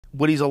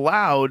what he's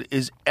allowed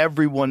is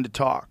everyone to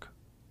talk.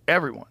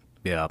 Everyone.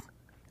 Yeah.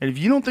 And if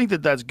you don't think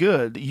that that's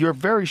good, you're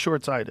very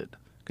short-sighted.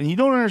 And you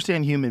don't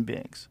understand human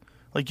beings.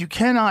 Like, you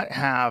cannot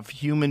have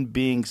human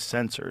beings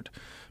censored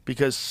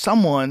because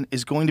someone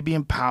is going to be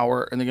in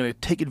power and they're going to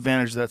take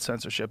advantage of that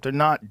censorship. They're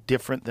not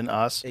different than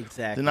us.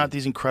 Exactly. They're not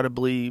these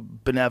incredibly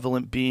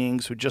benevolent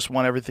beings who just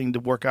want everything to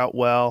work out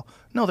well.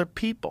 No, they're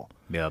people.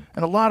 Yep.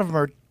 And a lot of them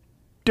are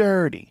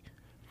dirty,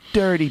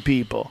 dirty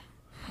people.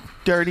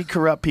 Dirty,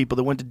 corrupt people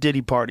that went to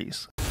Diddy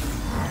parties.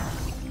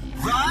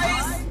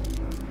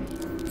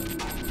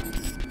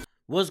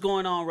 What's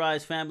going on,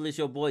 Rise family? It's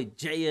your boy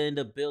Jaya in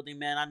the building,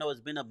 man. I know it's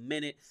been a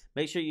minute.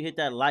 Make sure you hit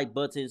that like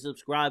button,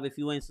 subscribe if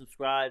you ain't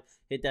subscribed,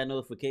 hit that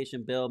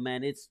notification bell,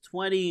 man. It's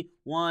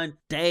 21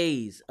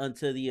 days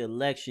until the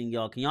election,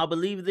 y'all. Can y'all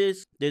believe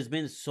this? There's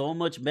been so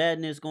much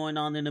madness going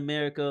on in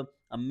America.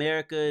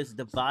 America is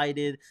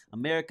divided.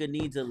 America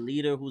needs a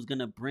leader who's going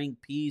to bring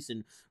peace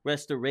and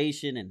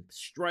restoration and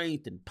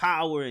strength and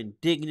power and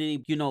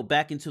dignity, you know,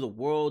 back into the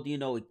world, you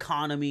know,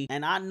 economy.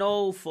 And I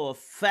know for a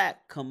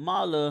fact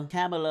Kamala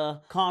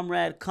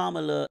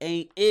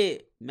ain't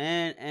it,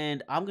 man.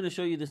 And I'm going to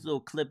show you this little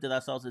clip that I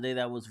saw today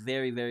that was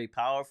very, very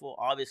powerful.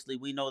 Obviously,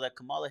 we know that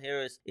Kamala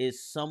Harris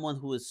is someone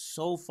who is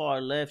so far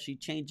left. She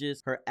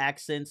changes her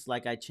accents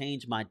like I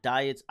change my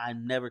diets.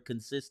 I'm never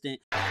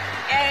consistent.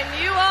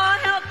 And you all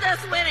helped us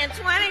win in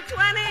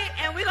 2020,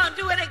 and we're going to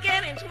do it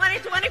again in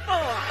 2024.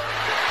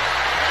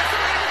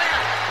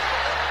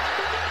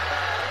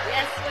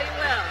 Yes, we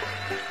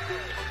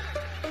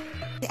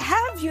will.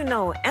 Have you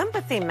no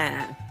empathy,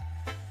 man?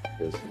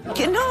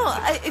 You know,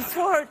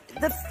 for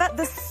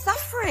the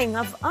suffering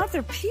of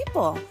other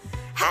people.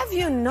 Have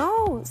you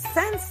no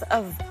sense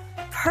of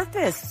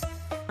purpose?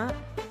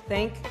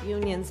 Thank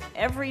unions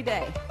every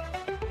day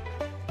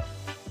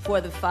for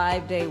the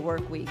 5-day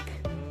work week.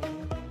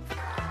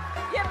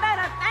 You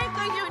better thank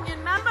a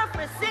union member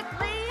for sick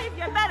leave.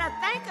 You better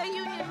thank a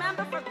union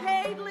member for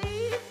paid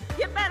leave.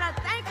 You better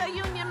thank a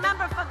union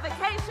member for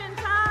vacation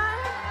time.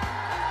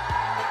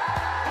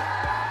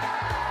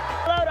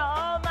 Hello to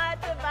all my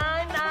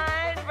divine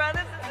nine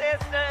brothers and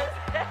sisters.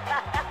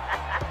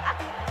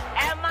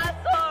 And my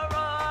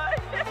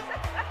sorors.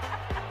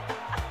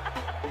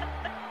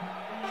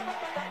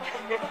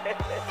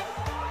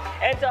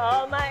 And to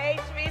all my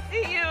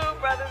HBCU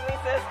brothers and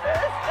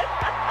sisters.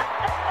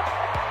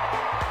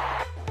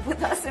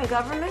 With us in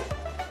government,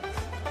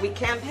 we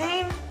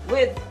campaign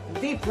with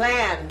the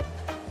plan.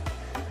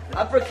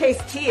 Uppercase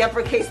T,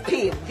 uppercase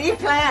P, the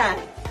plan.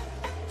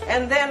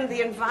 And then the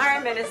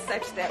environment is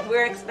such that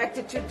we're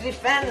expected to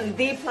defend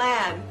the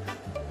plan.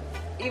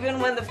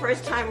 Even when the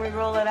first time we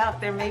roll it out,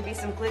 there may be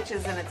some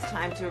glitches and it's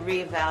time to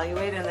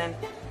reevaluate and then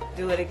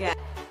do it again.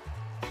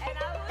 And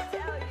I will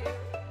tell you,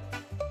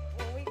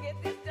 when we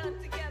get this done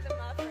together,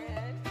 my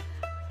friend,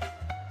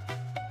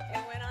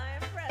 and when I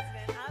am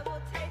president, I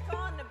will take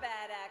on the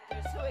bad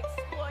actors who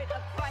exploit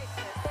a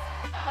crisis.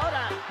 Hold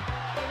on.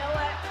 You know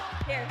what?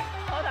 Here,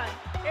 hold on.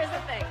 Here's the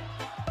thing.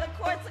 The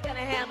courts are going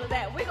to handle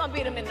that. We're going to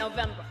beat them in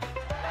November.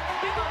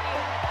 We're going to beat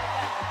them in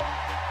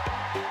November.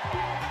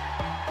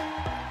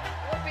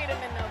 We'll beat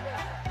them in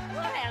November.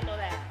 We'll handle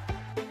that.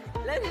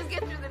 Let's just get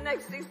through the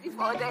next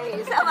 64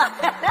 days. How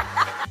about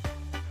that?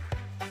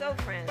 So,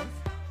 friends,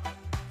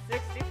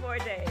 64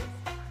 days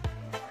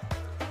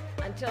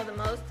until the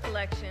most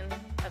election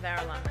of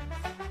our lives.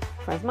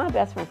 Friends, my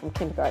best friend from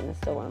kindergarten is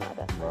still one of my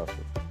best friends.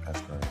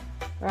 That's great.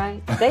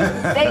 Right?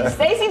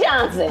 Stacey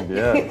Johnson.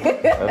 Yeah,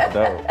 that's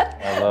dope.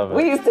 I love it.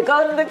 We used to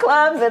go to the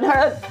clubs and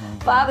her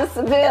father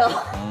Seville.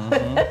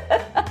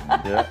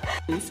 Yeah.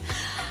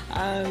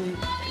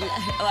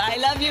 I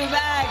love you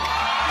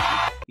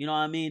back. You know what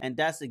I mean? And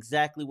that's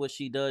exactly what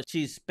she does.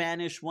 She's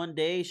Spanish one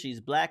day, she's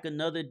black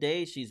another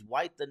day, she's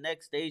white the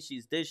next day,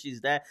 she's this,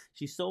 she's that.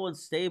 She's so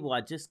unstable.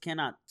 I just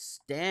cannot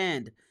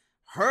stand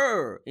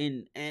her.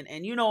 And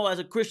you know, as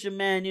a Christian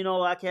man, you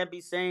know, I can't be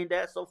saying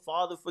that, so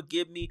Father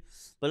forgive me.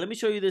 But let me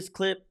show you this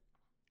clip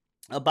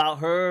about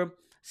her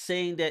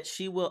saying that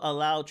she will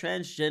allow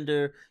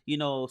transgender, you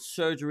know,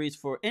 surgeries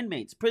for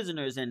inmates,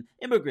 prisoners, and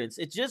immigrants.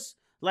 It's just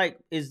like,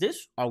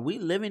 are we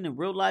living in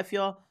real life,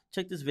 y'all?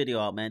 Check this video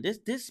out, man.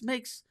 This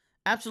makes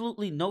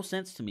absolutely no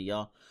sense to me,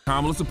 y'all.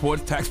 Kamala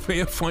supports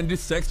taxpayer-funded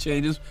sex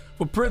changes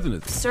for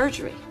prisoners.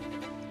 Surgery.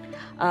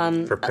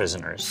 For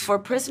prisoners. For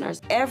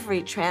prisoners,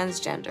 every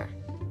transgender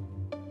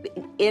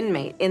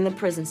inmate in the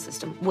prison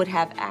system would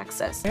have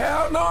access.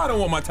 Hell no, I don't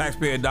want my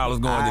taxpayer dollars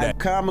going to that.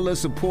 Kamala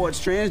supports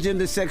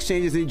transgender sex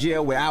changes in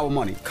jail with our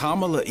money.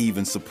 Kamala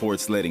even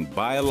supports letting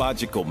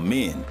biological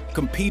men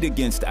compete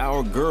against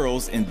our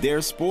girls in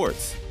their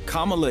sports.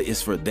 Kamala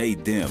is for they,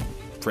 them.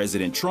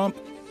 President Trump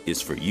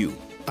is for you.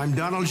 I'm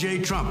Donald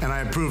J. Trump, and I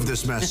approve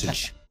this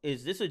message.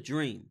 Is this a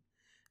dream?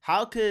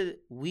 How could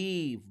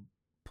we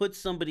put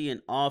somebody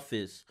in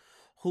office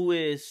who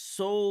is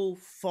so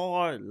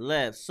far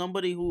left,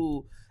 somebody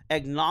who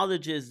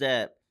acknowledges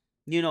that,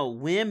 you know,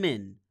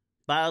 women,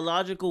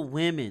 biological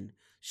women,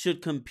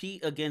 should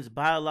compete against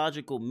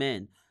biological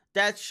men?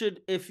 That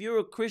should, if you're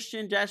a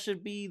Christian, that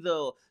should be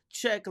the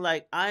check,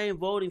 like, I ain't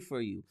voting for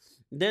you.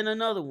 Then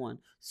another one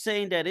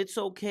saying that it's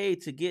okay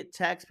to get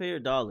taxpayer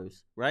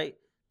dollars, right,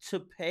 to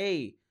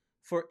pay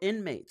for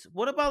inmates.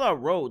 What about our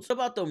roads? What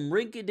about the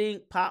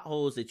rinky-dink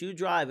potholes that you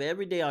drive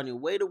every day on your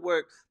way to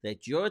work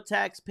that your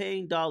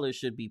tax-paying dollars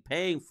should be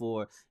paying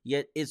for,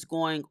 yet it's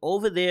going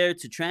over there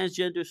to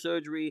transgender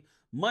surgery?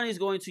 Money's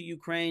going to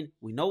Ukraine.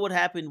 We know what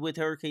happened with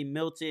Hurricane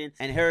Milton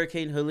and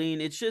Hurricane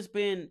Helene. It's just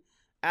been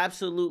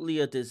absolutely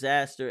a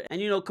disaster.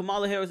 And,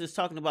 Kamala Harris is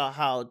talking about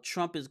how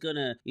Trump is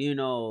gonna,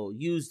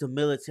 use the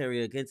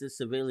military against the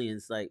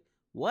civilians. Like,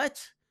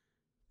 what?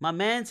 My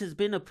man's has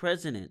been a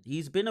president.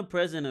 He's been a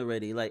president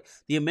already. Like,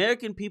 the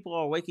American people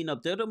are waking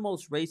up. They're the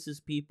most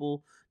racist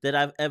people that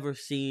I've ever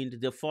seen.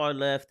 The far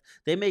left,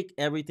 they make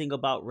everything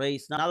about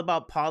race, not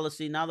about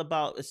policy, not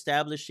about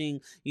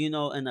establishing,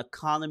 an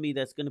economy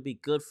that's going to be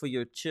good for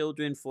your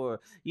children, for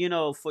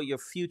your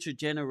future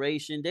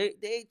generation.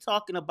 They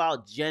talking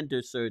about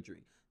gender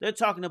surgery. They're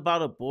talking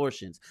about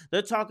abortions.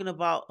 They're talking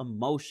about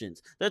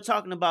emotions. They're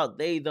talking about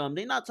they, them.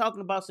 They're not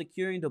talking about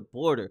securing the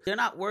border. They're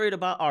not worried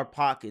about our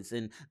pockets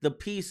and the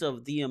peace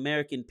of the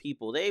American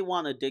people. They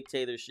want a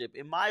dictatorship.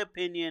 In my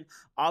opinion,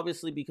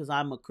 obviously, because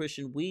I'm a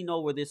Christian, we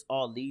know where this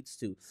all leads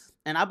to.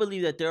 And I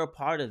believe that they're a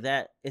part of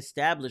that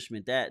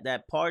establishment,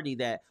 that party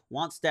that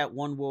wants that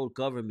one world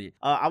government.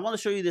 I want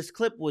to show you this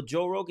clip with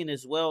Joe Rogan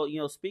as well,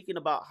 speaking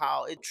about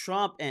how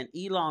Trump and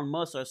Elon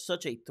Musk are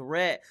such a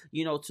threat,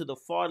 to the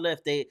far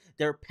left.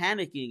 They're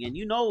panicking.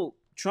 And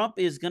Trump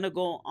is going to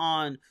go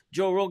on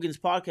Joe Rogan's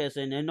podcast,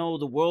 and I know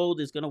the world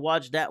is going to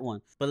watch that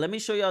one. But let me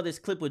show y'all this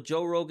clip with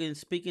Joe Rogan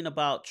speaking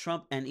about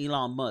Trump and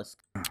Elon Musk.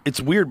 It's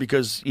weird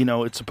because,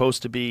 it's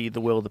supposed to be the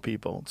will of the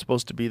people. It's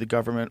supposed to be the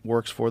government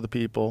works for the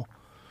people.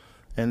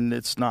 And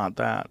it's not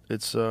that.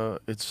 It's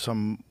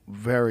some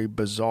very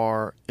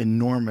bizarre,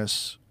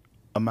 enormous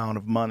amount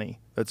of money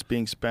that's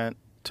being spent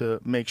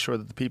to make sure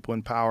that the people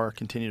in power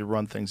continue to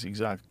run things the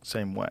exact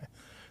same way.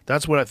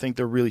 That's what I think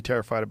they're really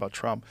terrified about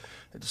Trump.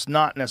 It's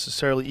not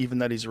necessarily even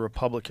that he's a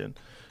Republican.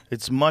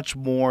 It's much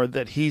more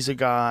that he's a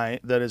guy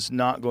that is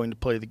not going to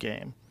play the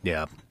game.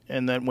 Yeah.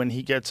 And that when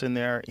he gets in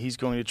there, he's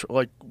going to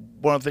like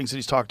one of the things that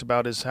he's talked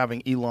about is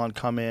having Elon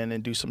come in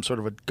and do some sort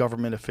of a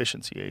government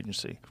efficiency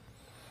agency.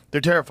 They're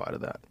terrified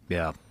of that.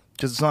 Yeah.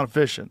 Because it's not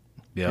efficient.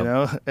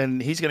 Yeah.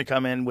 And he's going to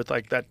come in with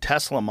like that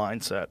Tesla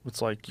mindset.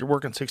 It's like you're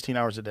working 16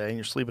 hours a day and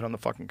you're sleeping on the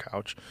fucking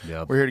couch.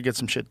 Yeah. We're here to get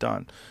some shit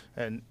done.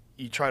 And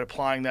you try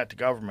applying that to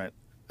government.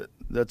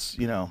 That's,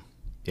 Yeah,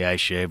 he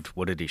shaved.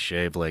 What did he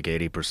shave? Like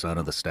 80%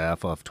 of the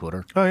staff off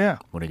Twitter? Oh, yeah.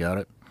 When he got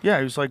it? Yeah.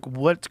 He was like,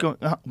 what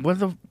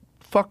the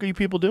fuck are you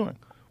people doing?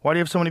 Why do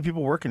you have so many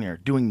people working here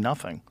doing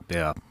nothing?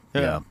 Yeah.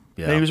 And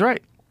he was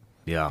right.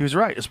 Yeah. He was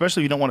right,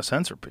 especially if you don't want to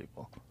censor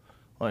people.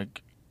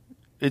 Like,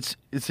 it's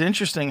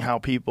interesting how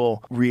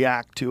people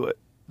react to it.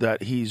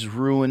 That he's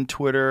ruined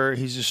Twitter,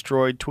 he's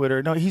destroyed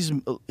Twitter. No, he's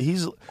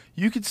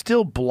you could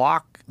still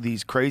block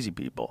these crazy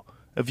people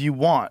if you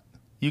want.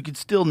 You could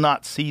still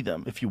not see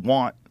them if you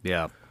want.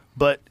 Yeah.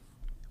 But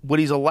what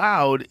he's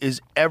allowed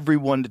is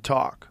everyone to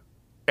talk.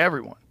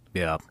 Everyone.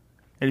 Yeah.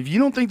 And if you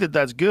don't think that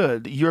that's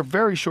good, you're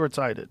very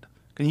short-sighted.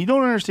 And you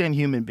don't understand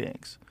human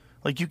beings.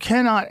 Like, you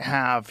cannot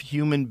have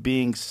human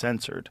beings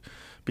censored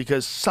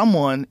because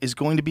someone is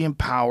going to be in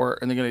power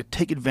and they're going to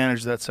take advantage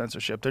of that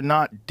censorship. They're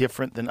not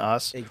different than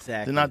us.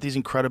 Exactly. They're not these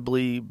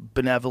incredibly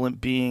benevolent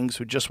beings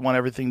who just want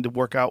everything to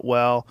work out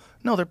well.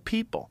 No, they're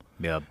people.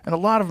 Yeah. And a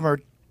lot of them are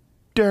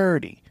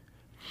dirty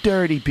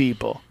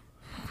people.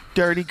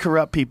 Dirty,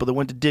 corrupt people that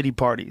went to Diddy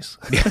parties.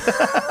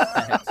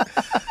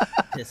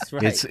 That's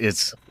right.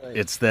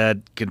 It's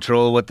that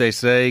control what they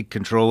say,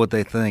 control what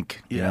they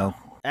think, you know?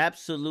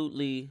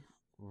 Absolutely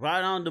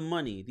right on the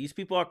money. These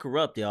people are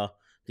corrupt, y'all.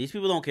 These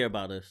people don't care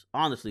about us.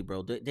 Honestly,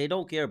 bro. They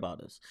don't care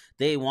about us.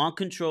 They want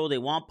control. They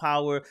want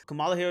power.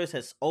 Kamala Harris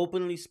has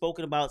openly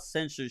spoken about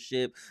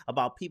censorship,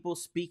 about people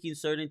speaking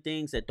certain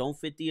things that don't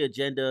fit the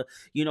agenda.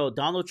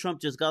 Donald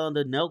Trump just got on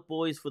the Nelk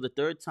Boys for the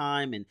third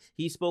time, and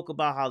he spoke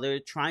about how they're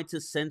trying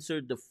to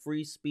censor the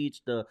free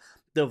speech, the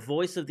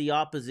voice of the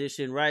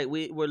opposition, right?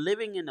 We're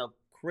living in a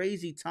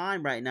crazy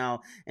time right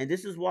now, and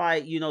this is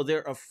why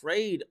they're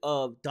afraid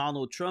of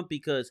Donald Trump,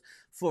 because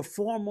for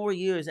 4 more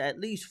years, at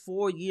least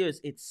 4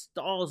 years, it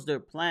stalls their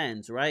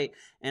plans, right?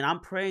 And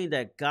I'm praying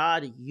that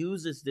God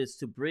uses this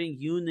to bring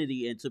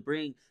unity and to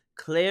bring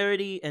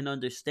clarity and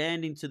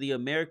understanding to the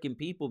American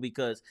people,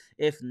 because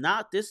if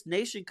not, this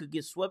nation could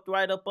get swept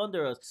right up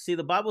under us. See,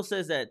 the Bible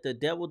says that the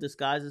devil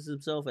disguises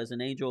himself as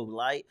an angel of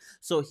light,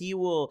 so he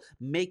will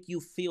make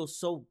you feel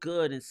so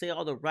good and say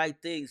all the right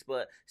things,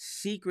 but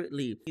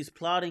secretly he's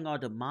plotting our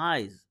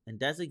demise. And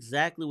that's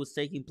exactly what's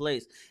taking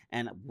place.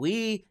 And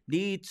we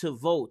need to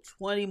vote.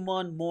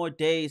 21 more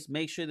days.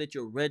 Make sure that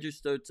you're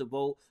registered to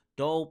vote.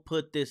 Don't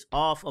put this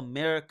off,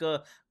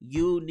 America.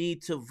 You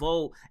need to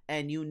vote,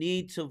 and you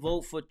need to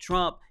vote for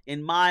Trump.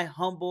 In my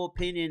humble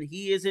opinion,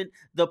 he isn't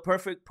the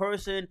perfect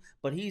person,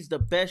 but he's the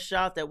best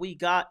shot that we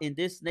got in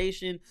this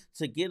nation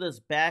to get us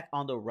back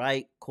on the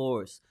right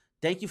course.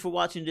 Thank you for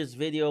watching this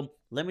video.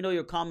 Let me know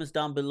your comments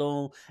down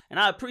below, and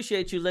I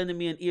appreciate you lending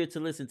me an ear to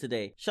listen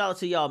today. Shout out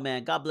to y'all,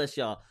 man. God bless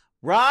y'all.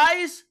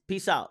 Rise.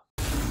 Peace out.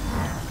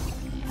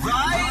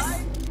 Right?